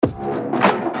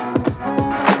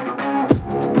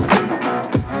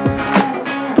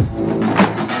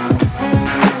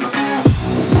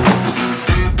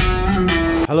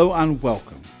and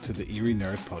welcome to the Eerie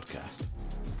Nerd Podcast,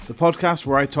 the podcast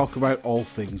where I talk about all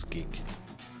things geek.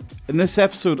 In this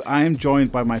episode, I am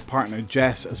joined by my partner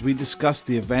Jess as we discuss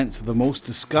the events of the most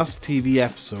discussed TV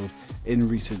episode in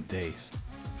recent days,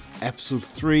 Episode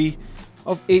 3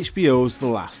 of HBO's The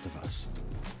Last of Us.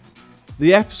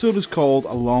 The episode is called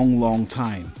A Long, Long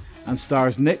Time and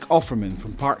stars Nick Offerman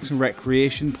from Parks and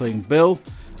Recreation playing Bill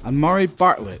and Murray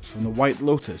Bartlett from The White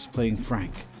Lotus playing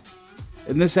Frank.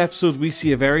 In this episode, we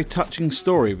see a very touching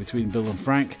story between Bill and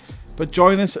Frank, but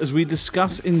join us as we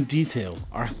discuss in detail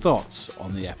our thoughts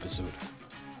on the episode.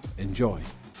 Enjoy.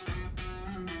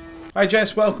 Hi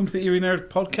Jess, welcome to the Eerie Nerd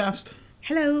Podcast.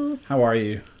 Hello. How are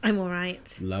you? I'm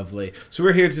alright. Lovely. So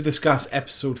we're here to discuss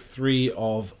episode 3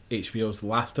 of HBO's The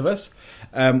Last of Us.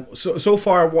 So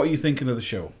far, what are you thinking of the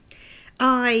show?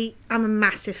 I am a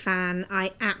massive fan.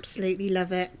 I absolutely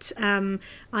love it.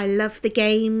 I love the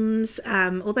games.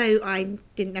 Although I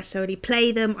didn't necessarily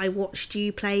play them, I watched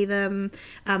you play them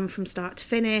from start to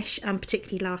finish,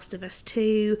 particularly Last of Us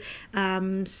 2.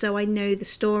 So I know the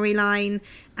storyline,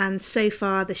 and so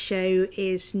far the show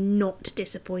is not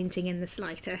disappointing in the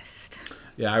slightest.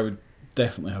 Yeah, I would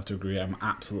definitely have to agree. I'm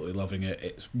absolutely loving it.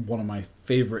 It's one of my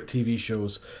favourite TV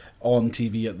shows on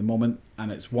TV at the moment,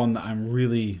 and it's one that I'm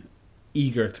really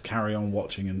eager to carry on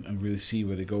watching and really see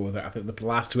where they go with it. I think the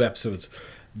last 2 episodes,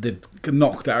 they've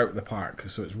knocked it out of the park,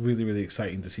 so it's really, really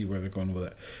exciting to see where they're going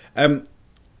with it.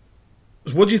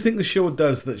 What do you think the show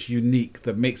does that's unique,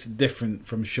 that makes it different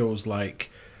from shows like,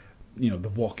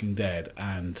 The Walking Dead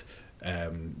and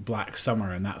Black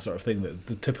Summer and that sort of thing,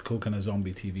 the typical kind of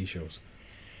zombie TV shows?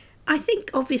 I think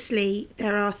obviously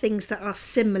there are things that are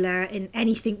similar in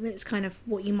anything that's kind of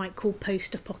what you might call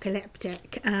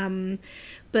post-apocalyptic.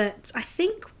 But I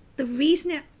think the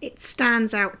reason it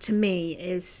stands out to me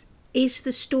is the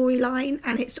storyline,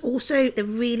 and it's also the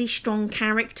really strong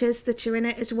characters that are in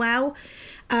it as well.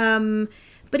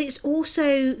 But it's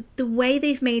also the way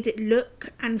they've made it look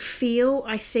and feel,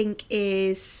 I think,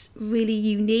 is really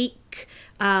unique.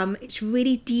 It's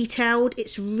really detailed.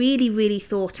 It's really, really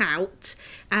thought out.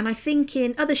 And I think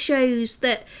in other shows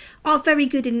that are very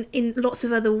good in lots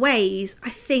of other ways, I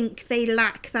think they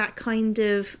lack that kind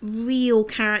of real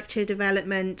character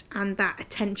development and that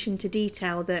attention to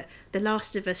detail that The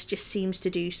Last of Us just seems to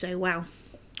do so well.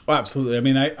 Oh, absolutely. I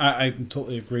mean, I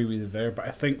totally agree with you there, but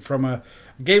I think from a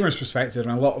gamer's perspective,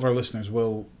 and a lot of our listeners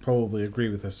will probably agree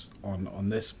with us on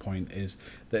this point, is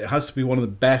that it has to be one of the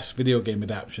best video game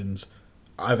adaptations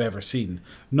I've ever seen.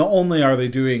 Not only are they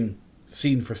doing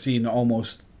scene for scene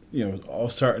almost,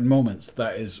 of certain moments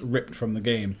that is ripped from the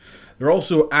game, they're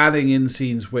also adding in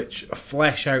scenes which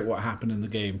flesh out what happened in the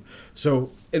game.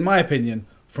 So, in my opinion,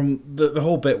 from the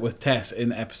whole bit with Tess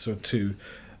in episode 2,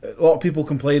 a lot of people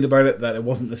complained about it, that it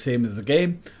wasn't the same as the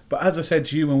game. But as I said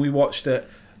to you when we watched it,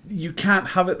 you can't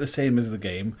have it the same as the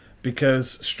game,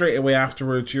 because straight away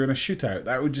afterwards you're in a shootout.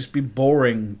 That would just be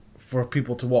boring for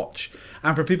people to watch.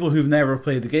 And for people who've never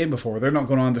played the game before, they're not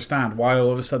going to understand why all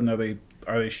of a sudden are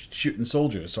they shooting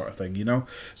soldiers, sort of thing,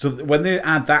 So when they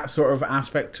add that sort of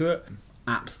aspect to it,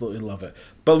 absolutely love it.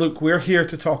 But look, we're here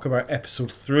to talk about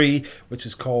episode 3, which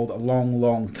is called A Long,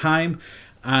 Long Time.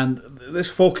 And this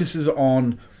focuses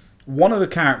on one of the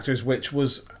characters, which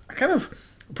was kind of,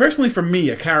 personally for me,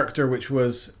 a character which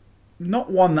was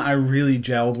not one that I really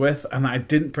gelled with and that I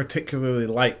didn't particularly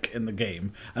like in the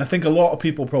game. And I think a lot of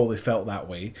people probably felt that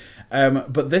way.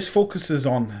 But this focuses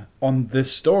on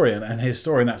this story and his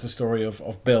story, and that's the story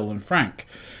of Bill and Frank.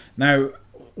 Now,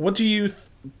 what did you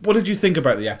think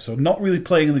about the episode? Not really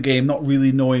playing in the game, not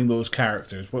really knowing those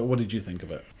characters. What did you think of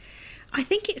it? I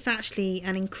think it's actually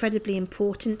an incredibly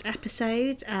important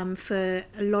episode for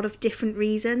a lot of different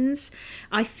reasons.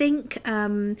 I think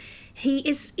he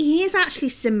is actually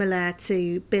similar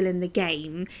to Bill in the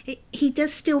game. He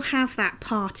does still have that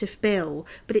part of Bill,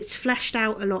 but it's fleshed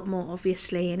out a lot more,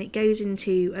 obviously, and it goes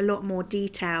into a lot more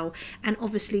detail and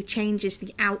obviously changes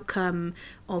the outcome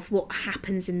of what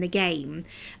happens in the game.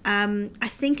 I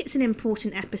think it's an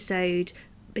important episode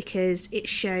because it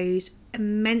shows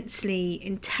immensely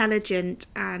intelligent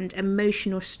and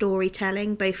emotional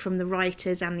storytelling, both from the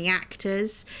writers and the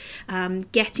actors.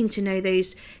 Getting to know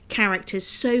those characters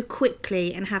so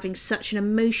quickly and having such an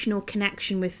emotional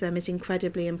connection with them is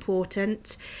incredibly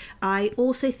important. I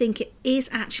also think it is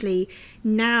actually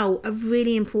now a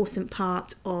really important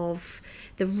part of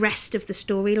the rest of the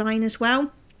storyline as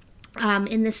well.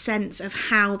 In the sense of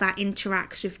how that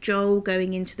interacts with Joel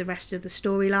going into the rest of the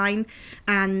storyline.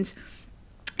 And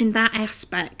in that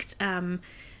aspect,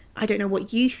 I don't know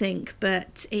what you think,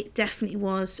 but it definitely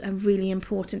was a really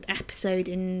important episode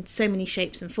in so many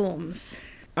shapes and forms.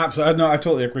 Absolutely, no, I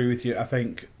totally agree with you. I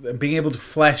think being able to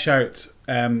flesh out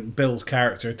Bill's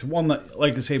character to one that,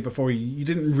 like I said before, you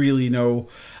didn't really know,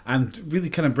 and really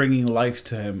kind of bringing life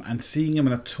to him and seeing him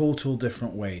in a total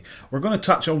different way. We're going to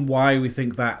touch on why we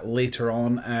think that later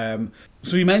on.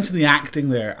 So you mentioned the acting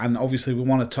there, and obviously we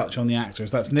want to touch on the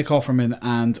actors. That's Nick Offerman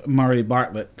and Murray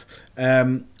Bartlett.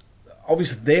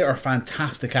 Obviously, they are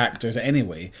fantastic actors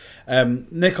anyway.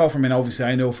 Nick Offerman, obviously,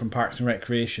 I know from Parks and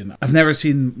Recreation. I've never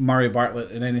seen Murray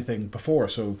Bartlett in anything before,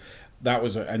 so that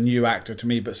was a new actor to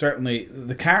me. But certainly,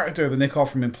 the character that Nick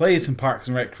Offerman plays in Parks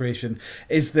and Recreation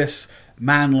is this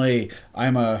manly,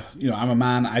 I'm a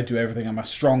man, I do everything, I'm a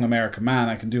strong American man,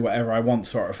 I can do whatever I want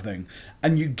sort of thing.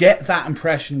 And you get that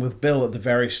impression with Bill at the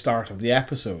very start of the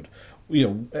episode.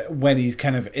 When he's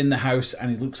kind of in the house and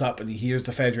he looks up and he hears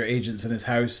the federal agents in his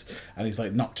house and he's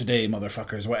like, "Not today,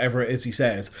 motherfuckers," whatever it is he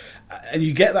says. And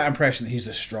you get that impression that he's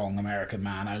a strong American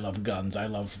man. I love guns. I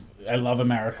love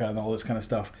America and all this kind of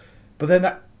stuff. But then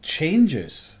that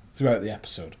changes throughout the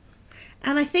episode.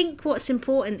 And I think what's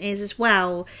important is, as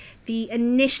well, the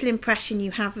initial impression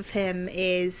you have of him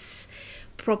is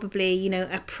probably,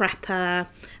 a prepper,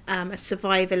 a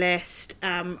survivalist,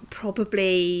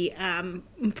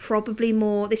 probably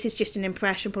more, this is just an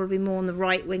impression, probably more on the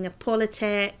right wing of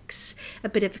politics, a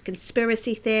bit of a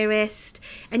conspiracy theorist.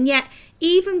 And yet,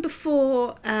 even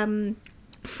before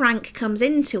Frank comes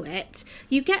into it,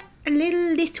 you get a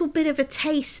little bit of a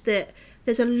taste that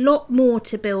there's a lot more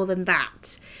to Bill than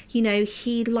that.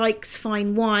 He likes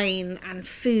fine wine and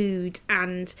food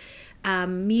and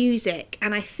music,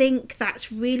 and I think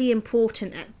that's really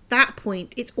important. At that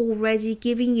point, it's already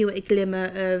giving you a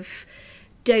glimmer of,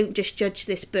 don't just judge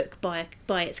this book by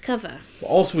its cover. But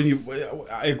also,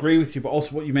 I agree with you, but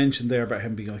also what you mentioned there about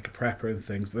him being like a prepper and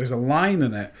things, there's a line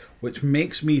in it which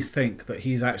makes me think that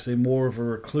he's actually more of a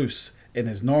recluse in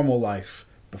his normal life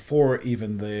before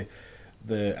even the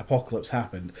apocalypse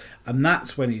happened, and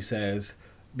that's when he says,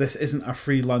 "This isn't a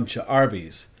free lunch at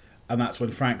Arby's." And that's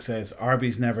when Frank says,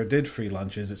 "Arby's never did free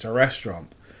lunches, it's a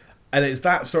restaurant." And it's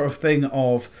that sort of thing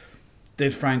of,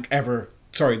 did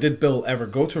Bill ever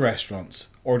go to restaurants?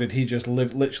 Or did he just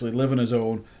literally live on his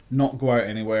own, not go out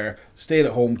anywhere, stayed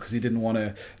at home because he didn't want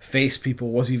to face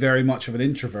people? Was he very much of an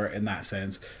introvert in that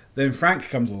sense? Then Frank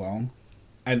comes along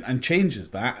and changes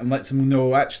that and lets him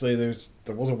know, actually, there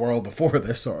was a world before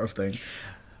this sort of thing.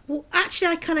 Well, actually,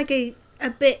 I kind of go a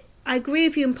bit... I agree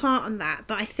with you in part on that,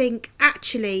 but I think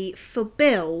actually for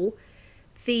Bill,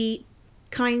 the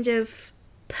kind of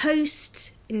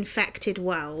post-infected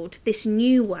world, this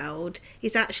new world,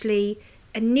 is actually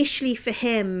initially for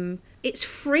him, it's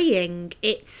freeing.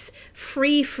 It's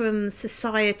free from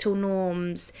societal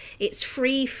norms. It's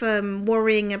free from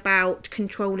worrying about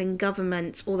controlling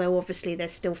governments, although obviously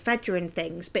there's still federal and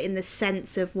things, but in the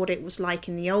sense of what it was like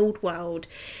in the old world.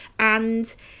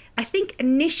 And I think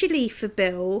initially for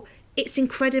Bill, it's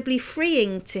incredibly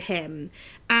freeing to him.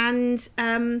 And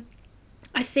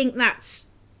I think that's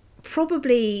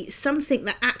probably something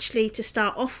that actually, to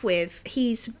start off with,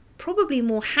 he's probably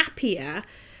more happier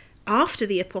after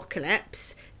the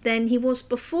apocalypse than he was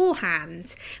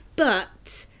beforehand.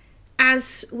 But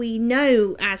as we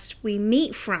know, as we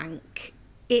meet Frank,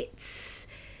 it's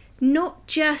not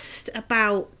just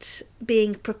about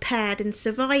being prepared and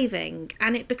surviving,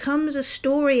 and it becomes a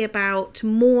story about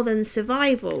more than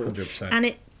survival. 100%. And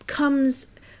it becomes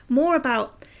more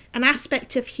about an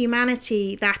aspect of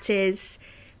humanity that is,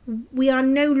 we are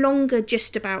no longer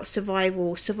just about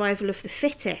survival of the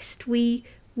fittest. We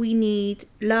need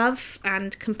love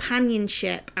and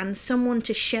companionship and someone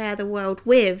to share the world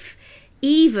with,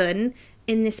 even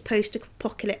in this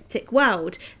post-apocalyptic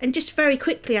world. And just very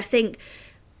quickly, I think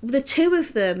the two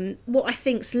of them, what I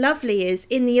think's lovely is,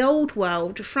 in the old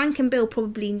world, Frank and Bill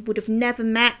probably would have never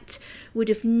met, would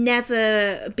have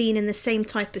never been in the same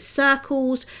type of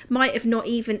circles, might have not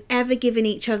even ever given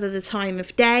each other the time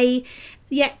of day.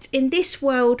 Yet in this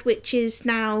world, which is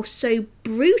now so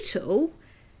brutal,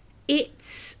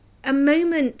 it's a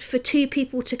moment for two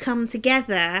people to come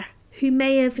together who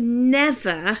may have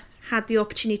never had the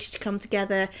opportunity to come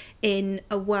together in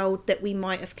a world that we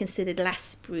might have considered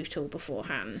less brutal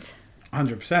beforehand.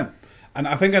 100%. And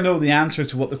I think I know the answer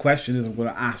to what the question is I'm going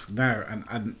to ask now,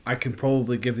 and I can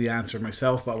probably give the answer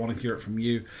myself, but I want to hear it from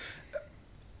you.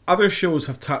 Other shows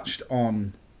have touched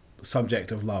on the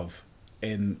subject of love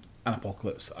in an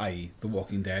apocalypse, i.e. The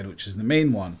Walking Dead, which is the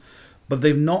main one, but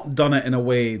they've not done it in a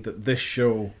way that this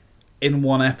show in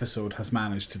one episode has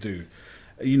managed to do.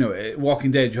 You know, Walking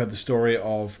Dead, you had the story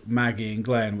of Maggie and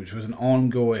Glenn, which was an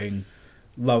ongoing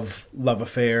love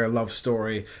affair, love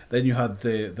story. Then you had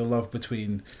the love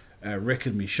between Rick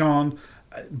and Michonne,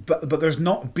 but there's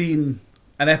not been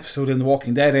an episode in The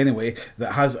Walking Dead anyway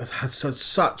that has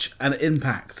such an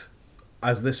impact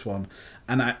as this one,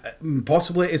 and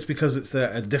possibly it's because it's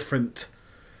a different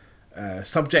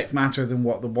subject matter than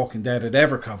what The Walking Dead had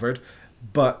ever covered,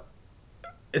 but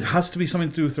it has to be something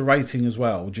to do with the writing as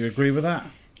well. Would you agree with that?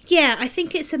 Yeah, I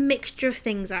think it's a mixture of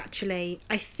things, actually.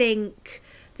 I think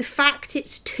the fact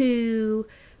it's two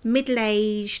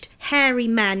middle-aged, hairy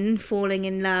men falling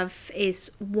in love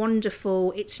is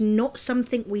wonderful. It's not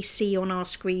something we see on our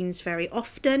screens very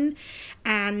often.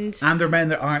 And they're men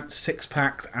that aren't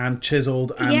six-packed and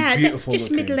chiseled and beautiful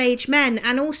just looking. middle-aged men.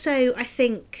 And also, I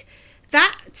think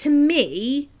that, to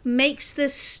me, makes the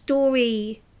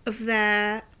story of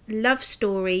their love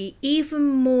story even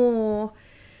more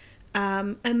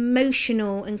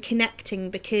emotional and connecting,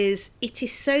 because it is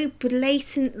so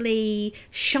blatantly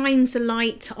shines a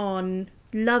light on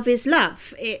love is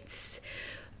love.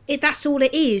 That's all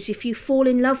it is. If you fall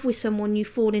in love with someone, you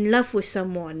fall in love with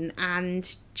someone,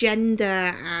 and gender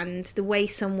and the way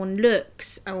someone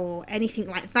looks or anything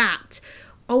like that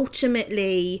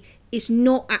ultimately is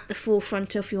not at the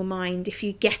forefront of your mind if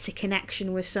you get a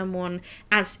connection with someone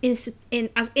as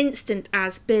instant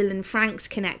as Bill and Frank's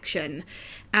connection.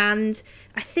 And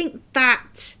I think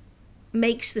that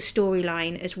makes the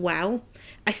storyline as well.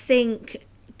 I think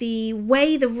the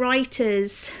way the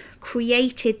writers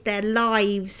created their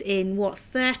lives in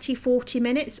 30-40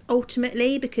 minutes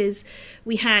ultimately, because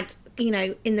we had,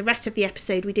 in the rest of the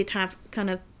episode we did have kind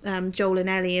of Joel and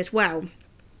Ellie as well.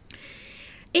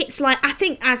 It's like, I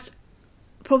think, as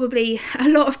probably a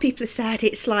lot of people have said,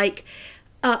 it's like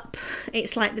Up.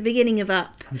 It's like the beginning of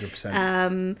Up.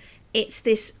 100%. It's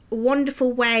this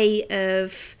wonderful way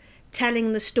of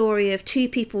telling the story of two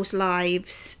people's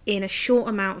lives in a short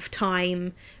amount of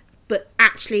time, but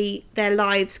actually their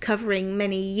lives covering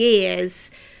many years,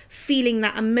 feeling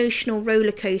that emotional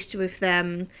roller coaster with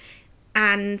them.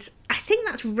 And I think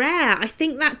that's rare. I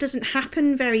think that doesn't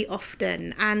happen very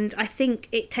often. And I think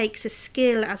it takes a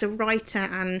skill as a writer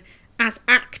and as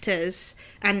actors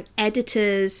and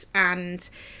editors and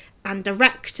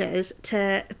directors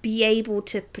to be able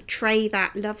to portray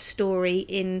that love story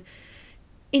in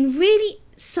really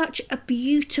such a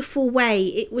beautiful way.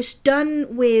 It was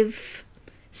done with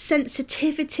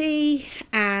sensitivity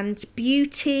and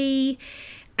beauty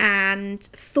and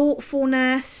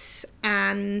thoughtfulness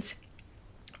and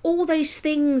all those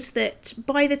things that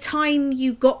by the time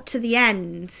you got to the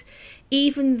end,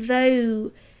 even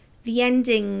though the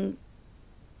ending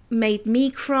made me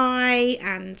cry,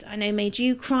 and I know made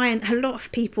you cry, and a lot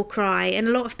of people cry, and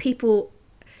a lot of people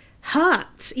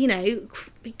hurt,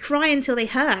 cry until they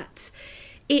hurt.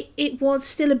 It was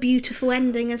still a beautiful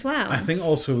ending as well. I think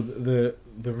also the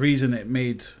reason it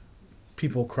made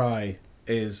people cry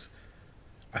is,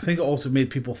 I think it also made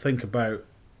people think about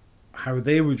how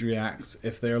they would react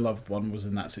if their loved one was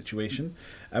in that situation.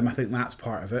 I think that's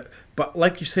part of it. But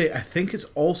like you say, I think it's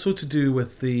also to do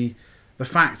with the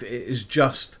fact that it is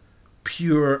just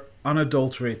pure,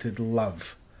 unadulterated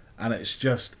love. And it's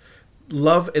just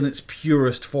love in its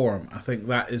purest form. I think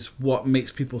that is what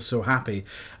makes people so happy.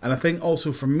 And I think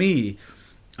also for me,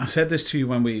 I said this to you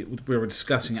when we were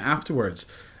discussing it afterwards,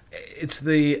 it's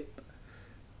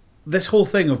this whole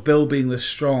thing of Bill being this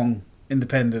strong,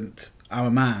 independent, I'm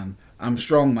a man, I'm a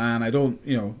strong man,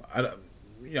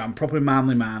 I'm probably a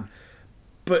manly man.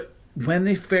 But when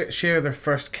they share their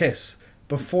first kiss,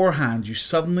 beforehand you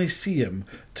suddenly see him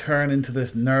turn into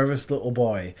this nervous little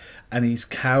boy, and he's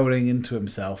cowering into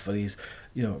himself, and he's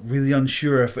really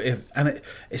unsure if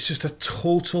it's just a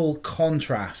total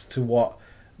contrast to what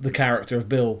the character of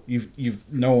Bill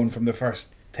you've known from the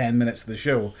first 10 minutes of the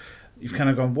show. You've kind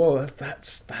of gone, whoa,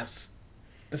 that's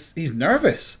he's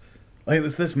nervous. Like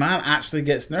this man actually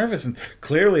gets nervous, and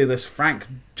clearly this Frank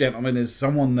gentleman is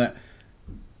someone that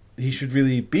he should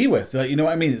really be with. Like, you know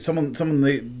what I mean? It's someone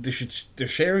they're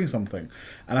sharing something,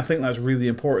 and I think that's really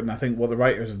important. I think what the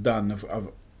writers have done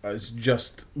is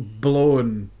just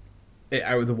blown it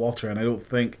out of the water, and I don't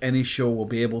think any show will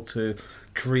be able to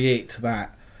create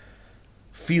that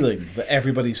feeling that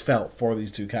everybody's felt for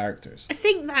these two characters. I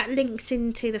think that links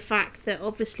into the fact that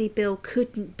obviously Bill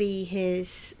couldn't be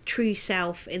his true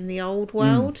self in the old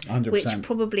world, 100%. which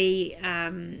probably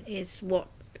is what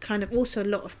kind of also a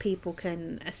lot of people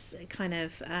can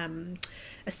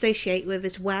associate with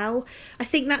as well. I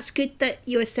think that's good that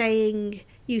you were saying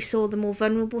you saw the more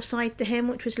vulnerable side to him,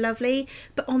 which was lovely.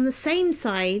 But on the same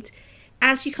side,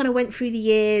 as you kind of went through the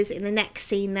years, in the next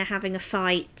scene they're having a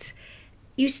fight,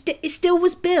 it still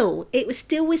was Bill. It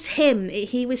still was him.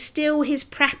 He was still his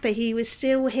prepper. He was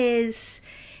still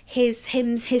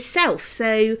himself.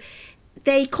 So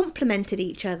they complemented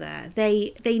each other.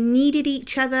 They needed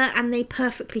each other, and they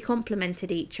perfectly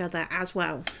complemented each other as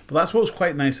well. But that's what was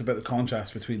quite nice about the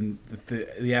contrast between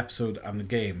the episode and the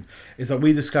game, is that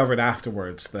we discovered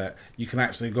afterwards that you can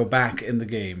actually go back in the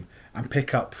game and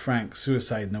pick up Frank's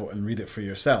suicide note and read it for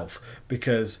yourself,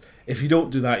 because if you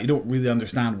don't do that, you don't really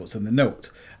understand what's in the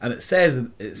note. And it says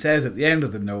at the end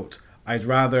of the note, "I'd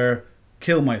rather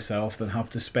kill myself than have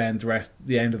to spend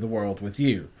the end of the world with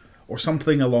you," or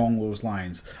something along those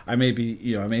lines. I may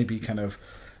be kind of,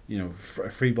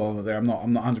 freeballing it there. I'm not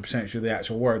 100% sure the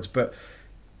actual words, but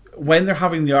when they're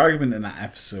having the argument in that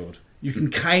episode, you can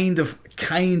kind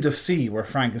of see where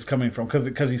Frank is coming from,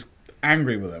 because he's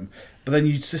angry with him. But then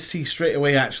you just see straight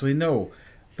away, actually, no,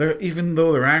 even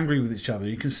though they're angry with each other,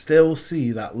 you can still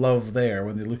see that love there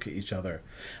when they look at each other.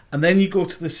 And then you go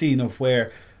to the scene of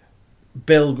where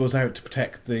Bill goes out to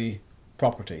protect the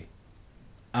property,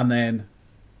 and then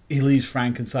he leaves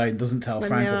Frank inside and doesn't tell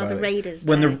Frank about it.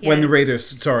 When the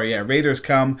raiders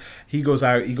come, he goes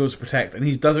out, he goes to protect, and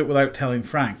he does it without telling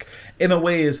Frank. In a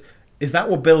way, is that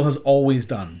what Bill has always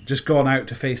done? Just gone out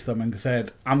to face them and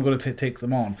said, "I'm going to take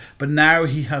them on." But now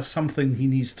he has something he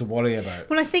needs to worry about.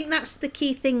 Well, I think that's the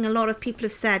key thing a lot of people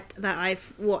have said, that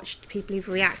I've watched people who've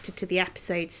reacted to the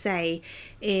episode say,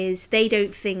 is they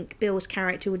don't think Bill's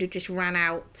character would have just ran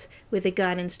out with a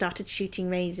gun and started shooting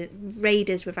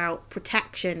raiders without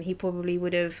protection. He probably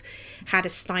would have had a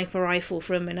sniper rifle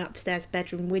from an upstairs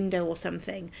bedroom window or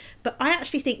something. But I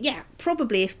actually think, yeah,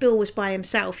 probably if Bill was by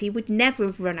himself, he would never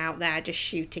have run out there just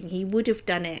shooting. He would have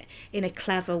done it in a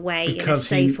clever way, in a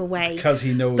safer way. Because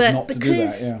he knows not to do that.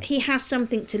 Because he has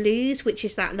something to lose, which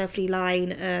is that lovely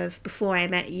line of, "Before I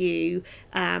met you,"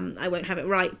 I won't have it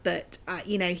right, but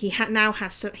he now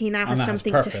has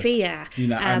something to fear,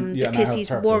 because he's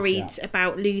worried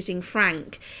about losing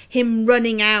Frank. Him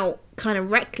running out kind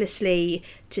of recklessly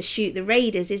to shoot the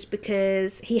raiders is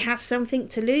because he has something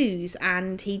to lose,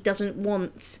 and he doesn't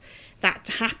want that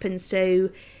to happen. So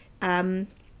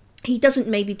he doesn't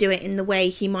maybe do it in the way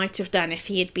he might have done if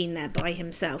he had been there by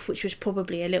himself, which was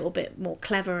probably a little bit more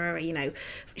cleverer,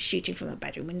 shooting from a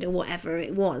bedroom window, whatever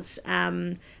it was.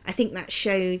 I think that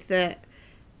showed that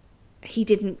he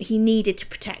needed to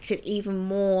protect it even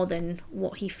more than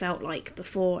what he felt like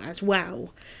before as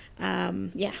well.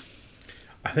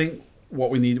 I think what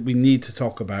we need to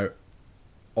talk about,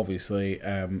 obviously,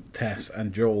 Tess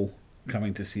and Joel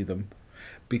coming to see them,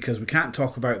 because we can't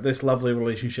talk about this lovely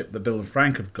relationship that Bill and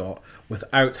Frank have got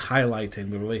without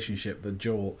highlighting the relationship that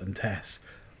Joel and Tess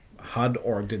had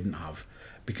or didn't have.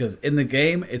 Because in the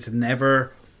game, it's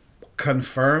never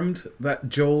confirmed that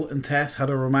Joel and Tess had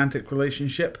a romantic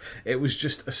relationship. It was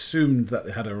just assumed that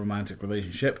they had a romantic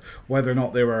relationship, whether or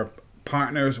not they were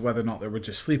partners, whether or not they were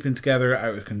just sleeping together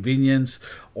out of convenience,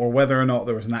 or whether or not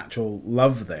there was an actual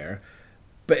love there.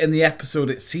 But in the episode,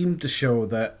 it seemed to show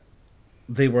that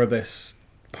they were this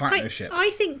partnership. I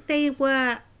think they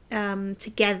were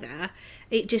together.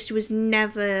 It just was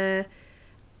never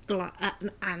like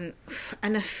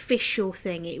an official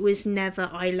thing. It was never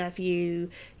 "I love you,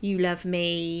 you love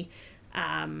me,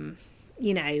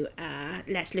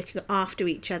 let's look after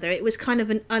each other." It was kind of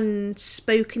an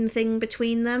unspoken thing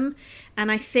between them.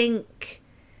 And I think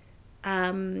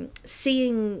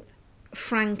seeing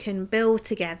Frank and Bill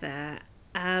together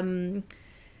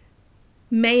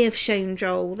may have shown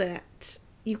Joel that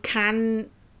you can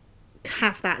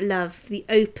have that love, the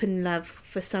open love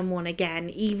for someone again,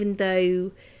 even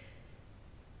though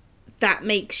that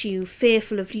makes you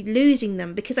fearful of losing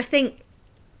them. Because I think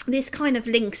this kind of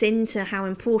links into how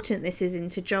important this is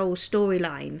into Joel's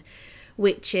storyline,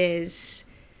 which is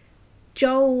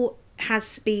Joel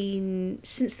has been,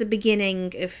 since the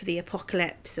beginning of the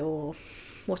apocalypse, or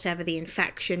whatever the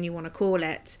infection you want to call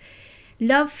it,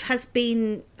 love has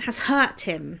hurt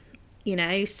him,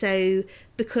 so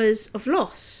because of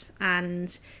loss,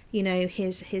 and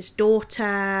his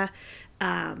daughter,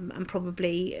 and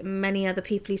probably many other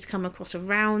people he's come across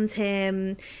around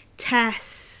him,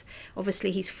 Tess,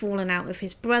 obviously he's fallen out with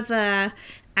his brother,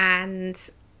 and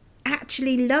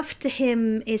actually love to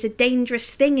him is a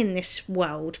dangerous thing in this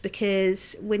world,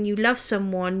 because when you love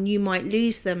someone you might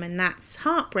lose them, and that's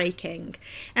heartbreaking.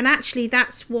 And actually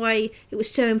that's why it was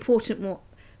so important what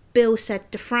Bill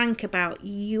said to Frank about,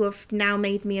 "You have now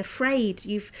made me afraid.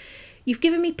 You've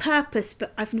given me purpose,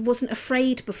 but I wasn't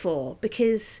afraid before."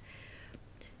 Because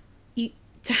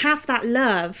to have that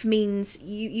love means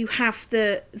you have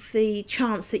the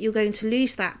chance that you're going to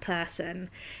lose that person.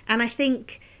 And I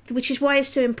think, which is why it's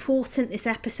so important, this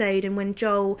episode, and when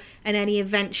Joel and Ellie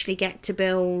eventually get to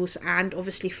Bill's and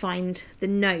obviously find the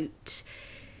note,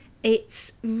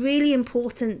 it's really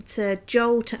important to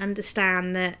Joel to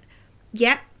understand that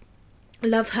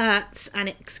love hurts, and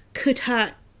it could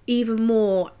hurt even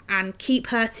more and keep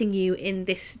hurting you in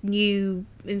this new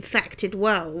infected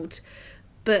world,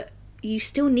 but you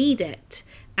still need it.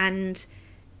 And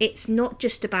it's not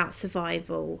just about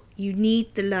survival. You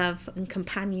need the love and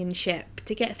companionship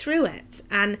to get through it.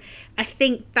 And I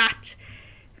think that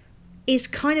is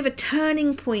kind of a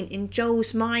turning point in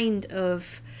Joel's mind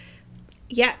of,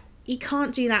 he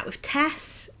can't do that with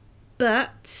Tess,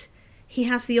 but he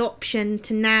has the option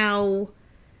to now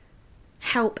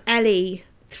help Ellie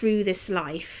through this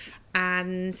life.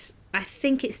 And I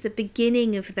think it's the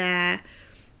beginning of their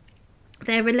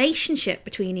relationship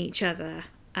between each other.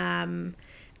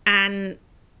 And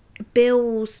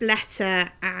Bill's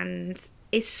letter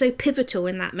is so pivotal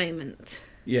in that moment.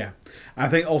 Yeah, I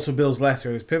think also Bill's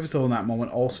letter is pivotal in that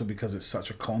moment, also because it's such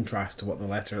a contrast to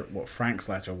what Frank's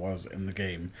letter was in the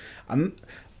game. And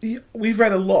we've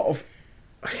read a lot of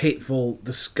hateful,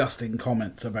 disgusting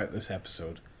comments about this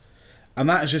episode, and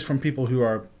that is just from people who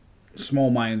are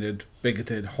small-minded,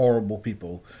 bigoted, horrible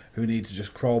people who need to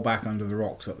just crawl back under the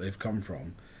rocks that they've come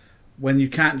from. When you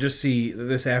can't just see that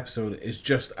this episode is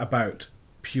just about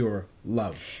pure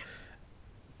love.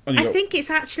 I think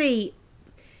it's actually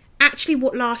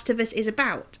what Last of Us is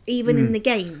about, even in the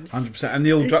games. 100%. And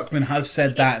Neil Druckmann has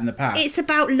said that in the past. It's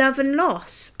about love and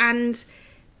loss. And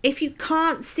if you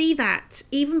can't see that,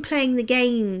 even playing the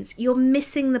games, you're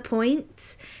missing the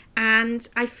point. And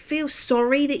I feel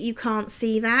sorry that you can't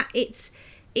see that.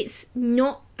 It's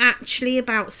not actually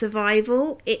about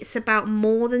survival. It's about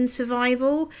more than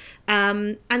survival.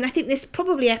 And I think this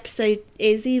probably episode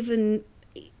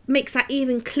makes that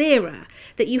even clearer,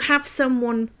 that you have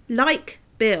someone like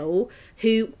Bill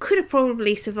who could have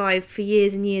probably survived for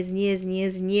years and years and years and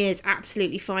years and years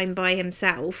absolutely fine by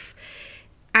himself,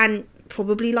 and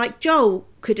probably like Joel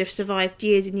could have survived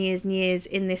years and years and years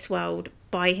in this world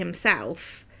by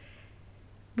himself.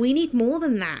 We need more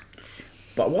than that.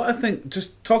 But what I think,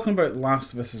 just talking about The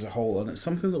Last of Us as a whole, and it's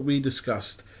something that we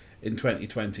discussed in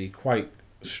 2020 quite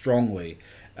strongly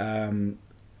when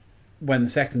the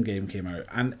second game came out,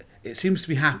 and it seems to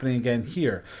be happening again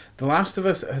here. The Last of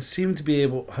Us has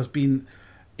been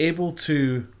able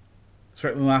to,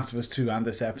 certainly The Last of Us 2 and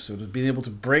this episode, has been able to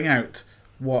bring out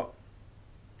what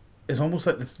is almost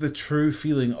like the true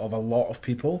feeling of a lot of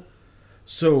people.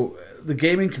 So the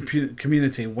gaming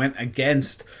community went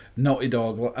against Naughty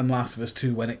Dog and Last of Us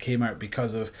 2 when it came out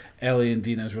because of Ellie and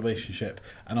Dina's relationship,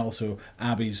 and also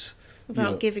Abby's...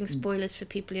 Without giving spoilers for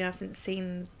people who haven't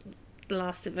seen The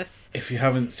Last of Us. If you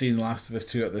haven't seen Last of Us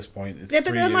 2 at this point, it's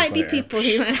but there might be people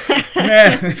who...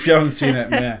 if you haven't seen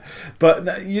it, yeah.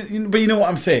 But you know what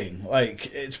I'm saying.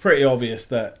 Like, it's pretty obvious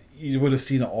that you would have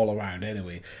seen it all around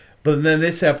anyway. But then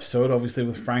this episode, obviously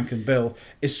with Frank and Bill,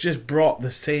 it's just brought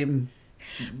the same...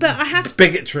 But I have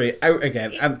bigotry out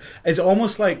again, and it's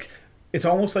almost like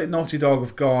Naughty Dog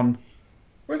have gone,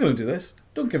 we're going to do this.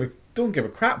 Don't give a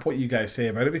crap what you guys say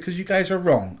about it, because you guys are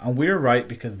wrong and we're right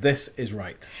because this is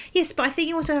right. Yes, but I think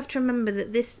you also have to remember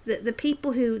that the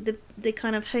people who the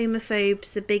kind of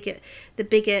homophobes, the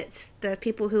bigots, the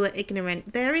people who are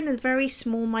ignorant, they're in a very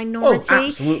small minority. Oh,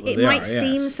 absolutely. It might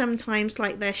seem sometimes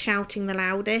like they're shouting the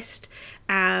loudest,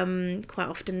 quite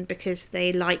often because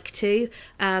they like to.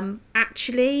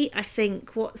 Actually, I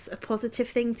think what's a positive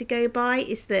thing to go by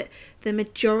is that the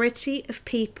majority of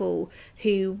people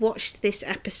who watched this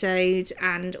episode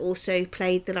and also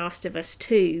played The Last of Us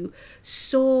 2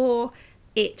 saw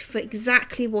it for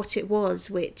exactly what it was,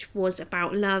 which was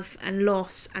about love and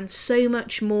loss, and so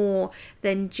much more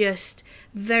than just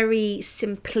very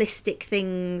simplistic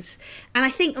things. And I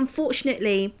think,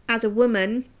 unfortunately, as a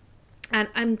woman,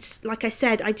 and like I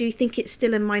said, I do think it's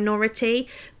still a minority,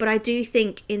 but I do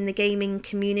think in the gaming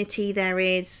community there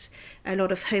is a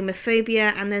lot of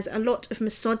homophobia and there's a lot of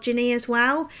misogyny as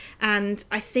well. And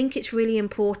I think it's really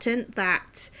important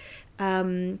that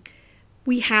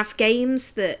we have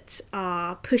games that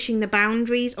are pushing the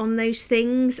boundaries on those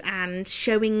things and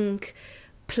showing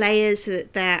players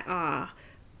that there are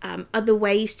other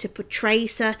ways to portray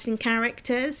certain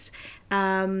characters.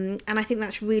 And I think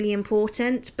that's really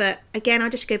important. But again, I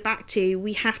just go back to,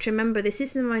 we have to remember this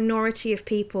is the minority of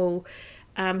people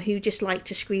who just like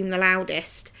to scream the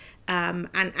loudest. And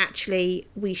actually,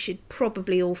 we should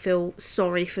probably all feel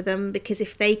sorry for them, because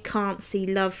if they can't see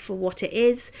love for what it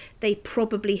is, they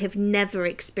probably have never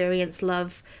experienced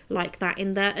love like that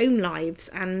in their own lives.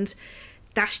 And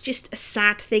that's just a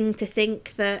sad thing to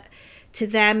think that to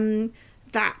them,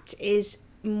 that is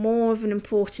more of an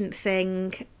important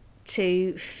thing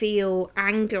to feel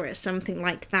anger at something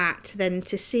like that than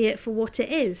to see it for what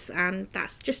it is. And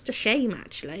that's just a shame,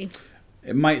 actually.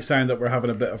 It might sound that we're having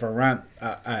a bit of a rant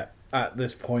at at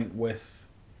this point with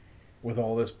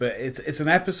all this, but it's an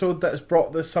episode that has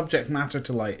brought this subject matter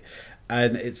to light,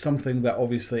 and it's something that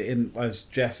obviously, as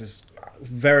Jess has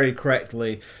very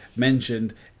correctly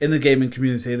mentioned, in the gaming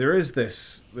community there is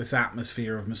this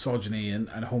atmosphere of misogyny and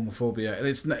homophobia, and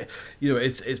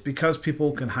it's it's because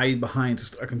people can hide behind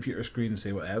a computer screen and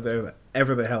say whatever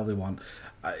the hell they want.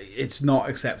 It's not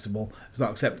acceptable. It's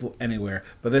not acceptable anywhere.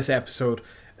 But this episode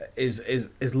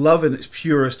is love in its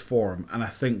purest form, and I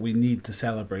think we need to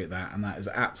celebrate that, and that is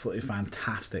absolutely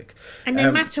fantastic. And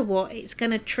no matter what, it's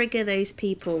going to trigger those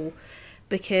people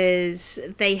because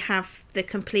they have the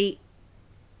complete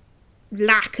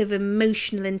lack of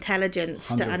emotional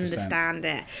intelligence 100%. To understand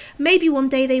it. Maybe one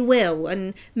day they will,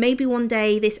 and maybe one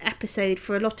day this episode,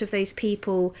 for a lot of those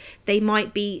people, they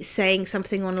might be saying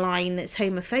something online that's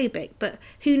homophobic, but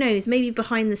who knows, maybe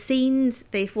behind the scenes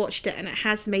they've watched it and it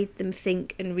has made them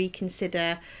think and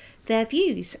reconsider their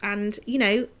views. And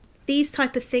these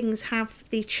type of things have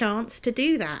the chance to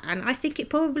do that, and I think it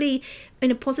probably, in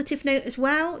a positive note as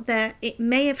well, that it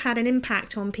may have had an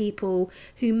impact on people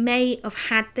who may have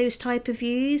had those type of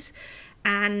views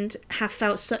and have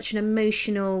felt such an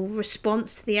emotional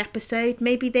response to the episode.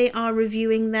 Maybe they are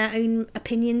reviewing their own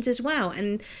opinions as well,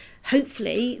 and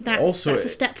hopefully that's a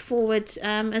step forward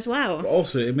as well.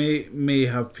 Also, it may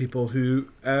have people who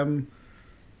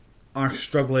are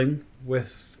struggling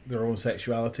with their own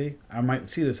sexuality. I might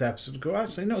see this episode and go,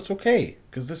 actually, no, it's okay,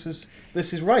 because this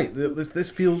is right. This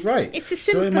feels right. It's as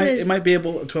simple it might be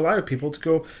able to allow people to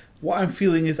go, what I'm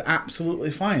feeling is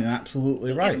absolutely fine,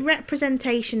 absolutely right.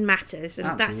 Representation matters, and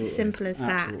absolutely. That's as simple as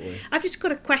absolutely. that. I've just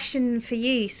got a question for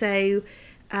you. So,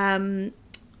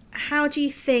 how do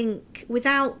you think,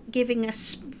 without giving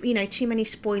us, too many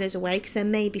spoilers away, because there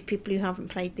may be people who haven't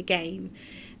played the game,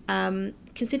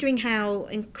 considering how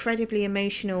incredibly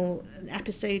emotional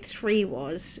episode 3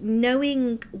 was,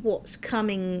 knowing what's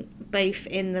coming both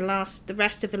in the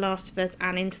rest of The Last of Us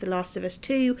and into The Last of Us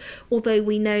 2, although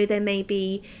we know there may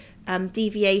be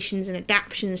deviations and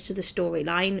adaptations to the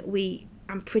storyline,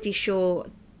 I'm pretty sure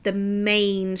the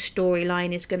main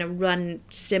storyline is going to run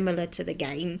similar to the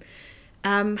game.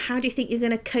 How do you think you're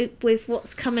going to cope with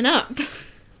what's coming up?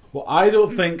 Well, I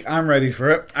don't think I'm ready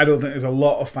for it. I don't think there's a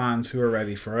lot of fans who are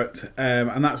ready for it.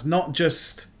 And that's not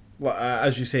just,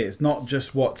 as you say, it's not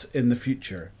just what's in the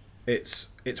future. It's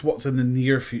what's in the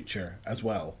near future as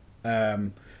well.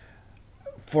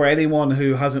 For anyone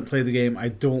who hasn't played the game, I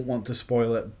don't want to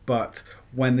spoil it, but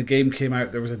when the game came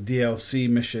out, there was a DLC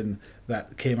mission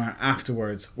that came out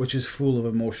afterwards, which is full of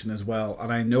emotion as well.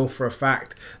 And I know for a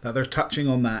fact that they're touching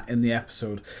on that in the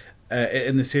episode,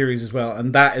 in the series as well,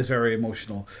 and that is very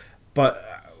emotional. But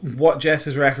what Jess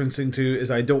is referencing to is,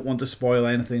 I don't want to spoil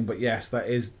anything, but yes, that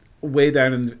is way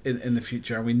down in the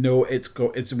future, and we know it's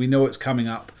coming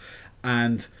up.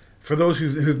 And for those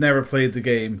who've never played the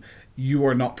game, you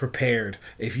are not prepared.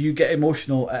 If you get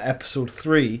emotional at episode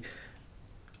 3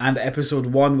 and episode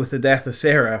 1 with the death of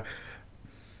Sarah,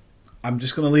 I'm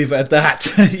just going to leave it at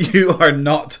that. You are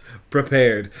not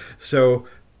prepared. So,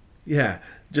 yeah.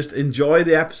 Just enjoy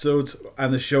the episodes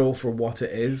and the show for what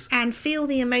it is. And feel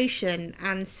the emotion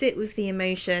and sit with the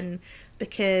emotion,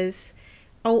 because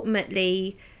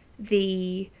ultimately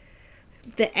the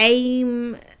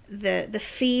aim, the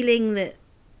feeling that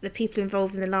the people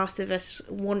involved in The Last of Us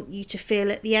want you to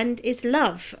feel at the end is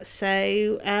love.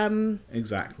 So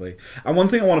exactly. And one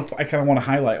thing I kind of want to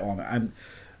highlight on, and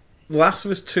The Last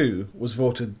of Us 2 was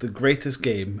voted the greatest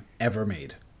game ever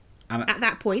made. And at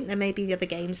that point, there may be the other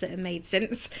games that have made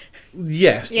since.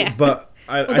 Yes, yeah. But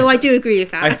although I do agree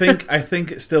with that. I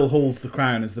think it still holds the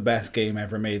crown as the best game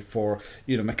ever made, for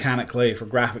mechanically, for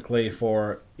graphically,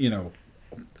 for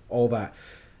all that.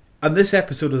 And this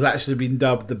episode has actually been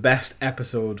dubbed the best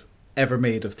episode ever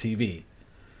made of TV.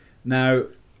 Now,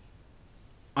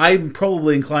 I'm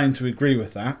probably inclined to agree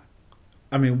with that.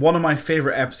 I mean, one of my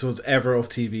favourite episodes ever of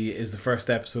TV is the first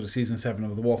episode of season 7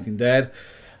 of The Walking Dead,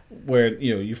 where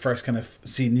you first kind of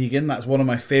see Negan. That's one of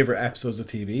my favourite episodes of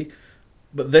TV.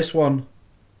 But this one,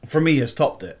 for me, has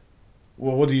topped it.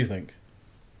 Well, what do you think?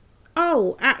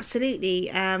 Oh, absolutely.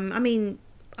 I mean,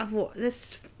 I've watched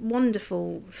this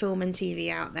wonderful film and TV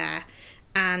out there,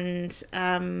 and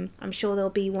I'm sure there'll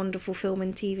be wonderful film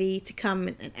and TV to come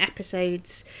and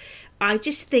episodes. I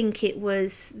just think it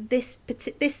was this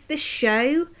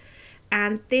show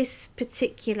and this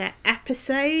particular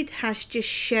episode has just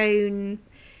shown,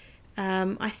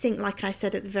 I think, like I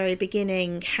said at the very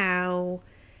beginning, how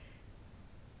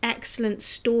excellent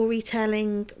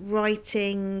storytelling,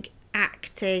 writing,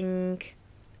 acting,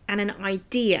 and an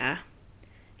idea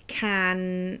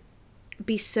can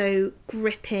be so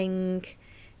gripping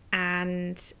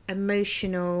and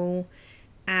emotional,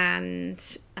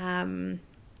 and I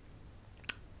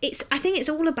think it's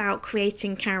all about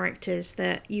creating characters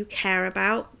that you care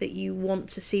about, that you want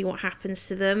to see what happens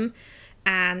to them,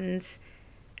 and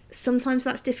sometimes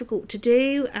that's difficult to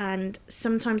do, and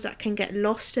sometimes that can get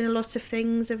lost in a lot of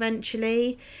things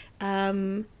eventually.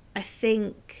 I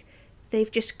think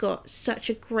they've just got such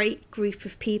a great group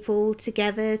of people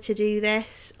together to do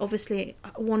this, obviously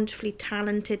wonderfully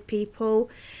talented people,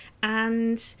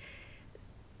 and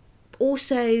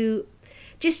also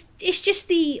it's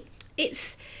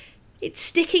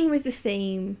sticking with the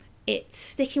theme. It's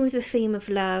sticking with the theme of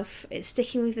love. It's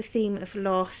sticking with the theme of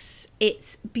loss.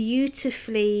 It's a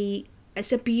beautifully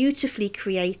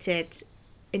created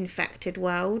infected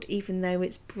world, even though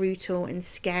it's brutal and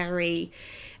scary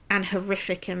and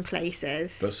horrific in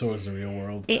places. But so is the real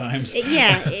world at times. Let's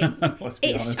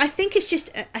be honest. I think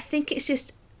it's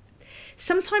just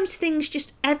sometimes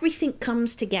everything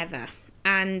comes together.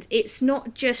 And it's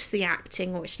not just the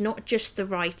acting, or it's not just the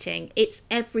writing, it's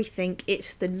everything.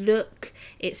 It's the look,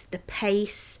 it's the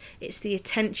pace, it's the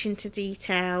attention to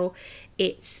detail,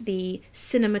 it's the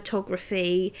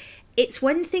cinematography. It's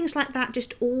when things like that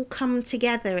just all come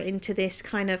together into this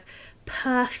kind of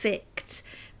perfect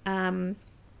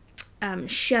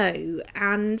show.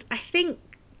 And I think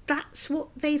that's what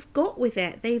they've got with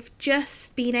it. They've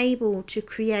just been able to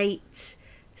create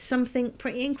something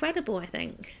pretty incredible, I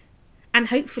think. And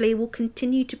hopefully will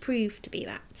continue to prove to be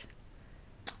that.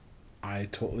 I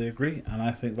totally agree. And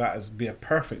I think that would be a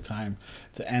perfect time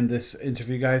to end this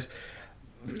interview, guys.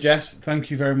 Jess, thank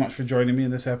you very much for joining me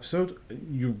in this episode.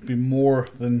 You'll be more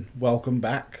than welcome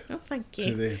back. Oh, thank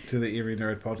you. To the Eerie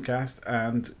Nerd Podcast.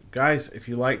 And guys, if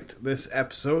you liked this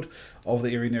episode of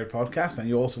the Eerie Nerd Podcast, and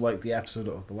you also liked the episode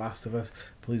of The Last of Us,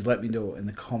 please let me know in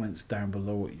the comments down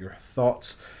below your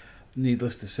thoughts.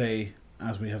 Needless to say,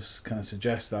 as we have kind of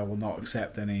suggested, I will not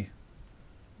accept any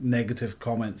negative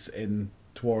comments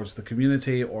towards the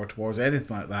community or towards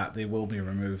anything like that. They will be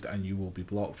removed and you will be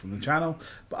blocked from the channel.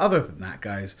 But other than that,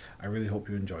 guys, I really hope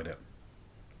you enjoyed it.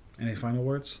 Any final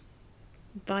words?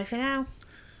 Bye for now.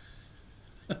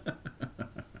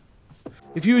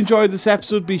 If you enjoyed this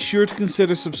episode, be sure to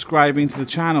consider subscribing to the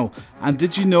channel. And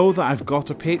did you know that I've got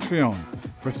a Patreon?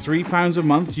 For £3 a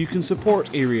month, you can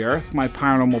support Eerie Earth, my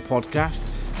paranormal podcast,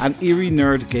 and Eerie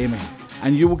Nerd Gaming,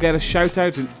 and you will get a shout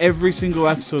out in every single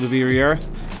episode of Eerie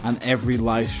Earth and every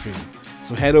live stream.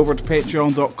 So head over to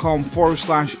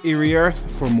patreon.com/Eerie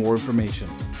Earth for more information.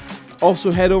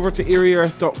 Also head over to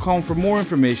EerieEarth.com for more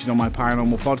information on my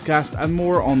paranormal podcast and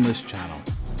more on this channel.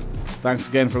 Thanks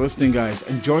again for listening, guys,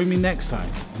 and join me next time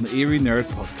on the Eerie Nerd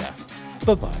Podcast.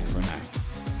 Bye bye for now.